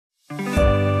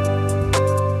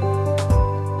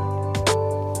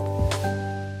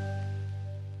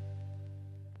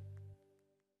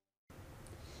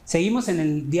Seguimos en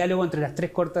el diálogo entre las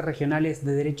tres Cortes regionales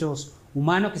de Derechos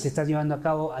Humanos que se está llevando a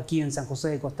cabo aquí en San José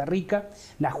de Costa Rica.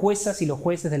 Las juezas y los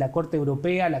jueces de la Corte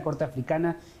Europea, la Corte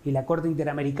Africana y la Corte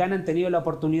Interamericana han tenido la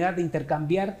oportunidad de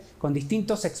intercambiar con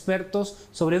distintos expertos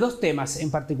sobre dos temas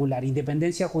en particular: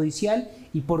 independencia judicial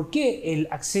y por qué el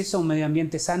acceso a un medio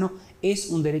ambiente sano es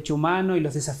un derecho humano y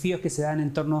los desafíos que se dan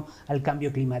en torno al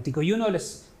cambio climático. Y uno de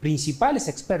los principales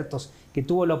expertos que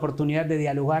tuvo la oportunidad de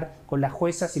dialogar con las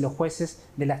juezas y los jueces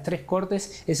de las tres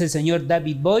Cortes es el señor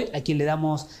David Boyd, a quien le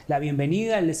damos la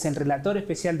bienvenida. Él es el Relator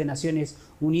Especial de Naciones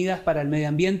Unidas para el Medio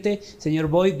Ambiente. Señor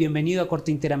Boyd, bienvenido a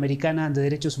Corte Interamericana de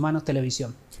Derechos Humanos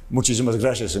Televisión. Muchísimas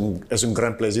gracias, es un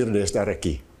gran placer de estar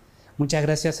aquí. Muchas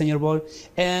gracias, señor Boyd.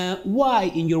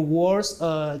 Why, in your words,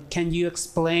 can you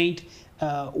explain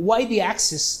why the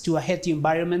access to a healthy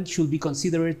environment should be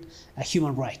considered a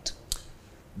human right?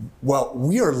 Well,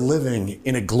 we are living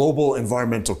in a global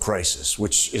environmental crisis,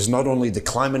 which is not only the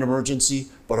climate emergency,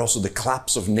 but also the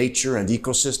collapse of nature and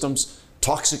ecosystems,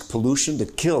 toxic pollution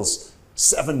that kills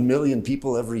 7 million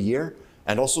people every year,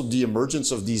 and also the emergence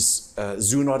of these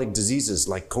zoonotic diseases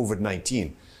like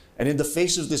COVID-19. And in the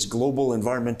face of this global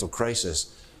environmental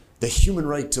crisis, the human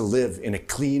right to live in a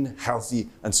clean, healthy,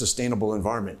 and sustainable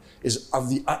environment is of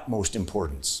the utmost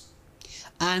importance.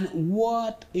 And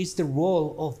what is the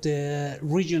role of the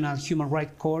regional human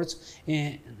rights courts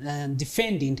in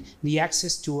defending the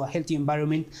access to a healthy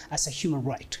environment as a human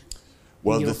right?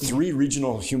 Well, the three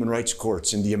regional human rights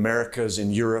courts in the Americas, in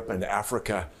Europe, and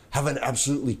Africa have an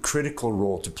absolutely critical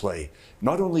role to play,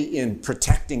 not only in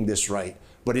protecting this right,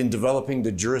 but in developing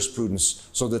the jurisprudence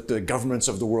so that the governments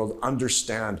of the world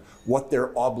understand what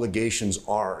their obligations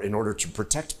are in order to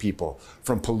protect people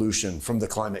from pollution, from the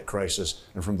climate crisis,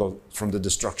 and from the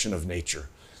destruction of nature.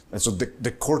 And so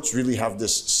the courts really have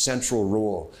this central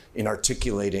role in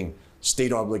articulating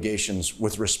state obligations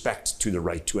with respect to the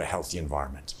right to a healthy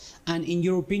environment. And in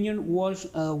your opinion,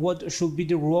 what should be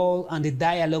the role and the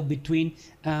dialogue between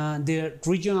the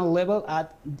regional level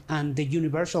and the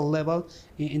universal level,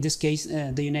 in this case,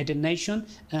 the United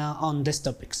Nations, on these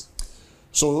topics?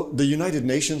 So the United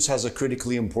Nations has a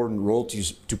critically important role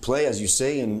to play, as you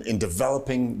say, in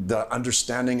developing the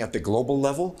understanding at the global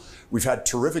level. We've had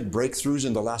terrific breakthroughs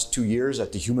in the last 2 years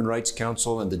at the Human Rights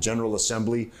Council and the General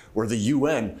Assembly, where the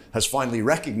UN has finally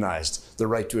recognized the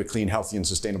right to a clean, healthy, and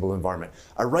sustainable environment.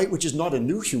 A right which is not a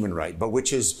new human right, but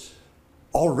which is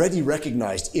already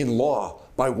recognized in law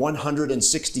by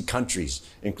 160 countries,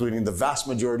 including the vast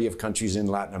majority of countries in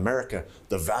Latin America,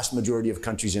 the vast majority of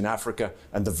countries in Africa,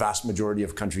 and the vast majority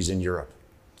of countries in Europe.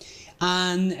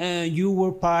 And you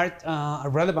were a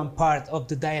relevant part of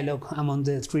the dialogue among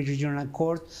the three regional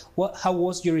courts. How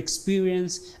was your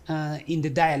experience in the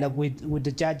dialogue with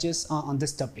the judges on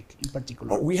this topic in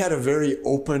particular? We had a very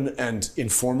open and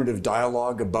informative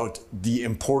dialogue about the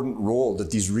important role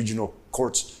that these regional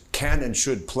courts can and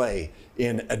should play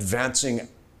in advancing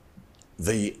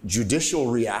the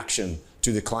judicial reaction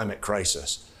to the climate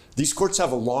crisis. These courts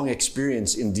have a long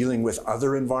experience in dealing with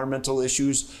other environmental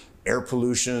issues, air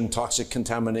pollution, toxic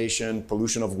contamination,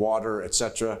 pollution of water,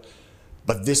 etc.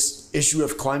 But this issue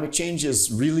of climate change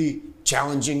is really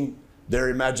challenging their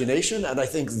imagination, and I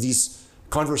think these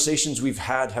conversations we've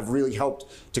had have really helped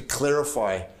to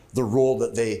clarify the role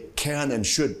that they can and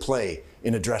should play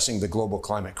in addressing the global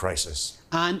climate crisis.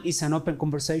 And it's an open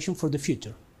conversation for the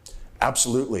future.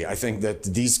 Absolutely. I think that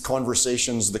these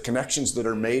conversations, the connections that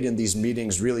are made in these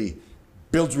meetings really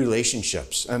build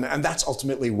relationships. And that's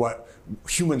ultimately what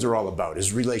humans are all about,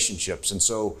 is relationships. And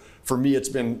so for me, it's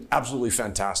been absolutely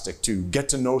fantastic to get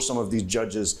to know some of these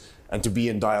judges and to be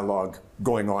in dialogue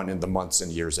going on in the months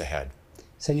and years ahead.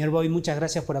 Señor Boyd, muchas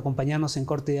gracias por acompañarnos en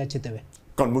Corte de HTV.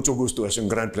 Con mucho gusto, es un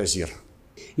gran placer.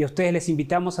 Y a ustedes les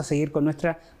invitamos a seguir con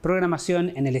nuestra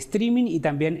programación en el streaming y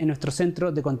también en nuestro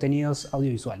centro de contenidos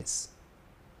audiovisuales.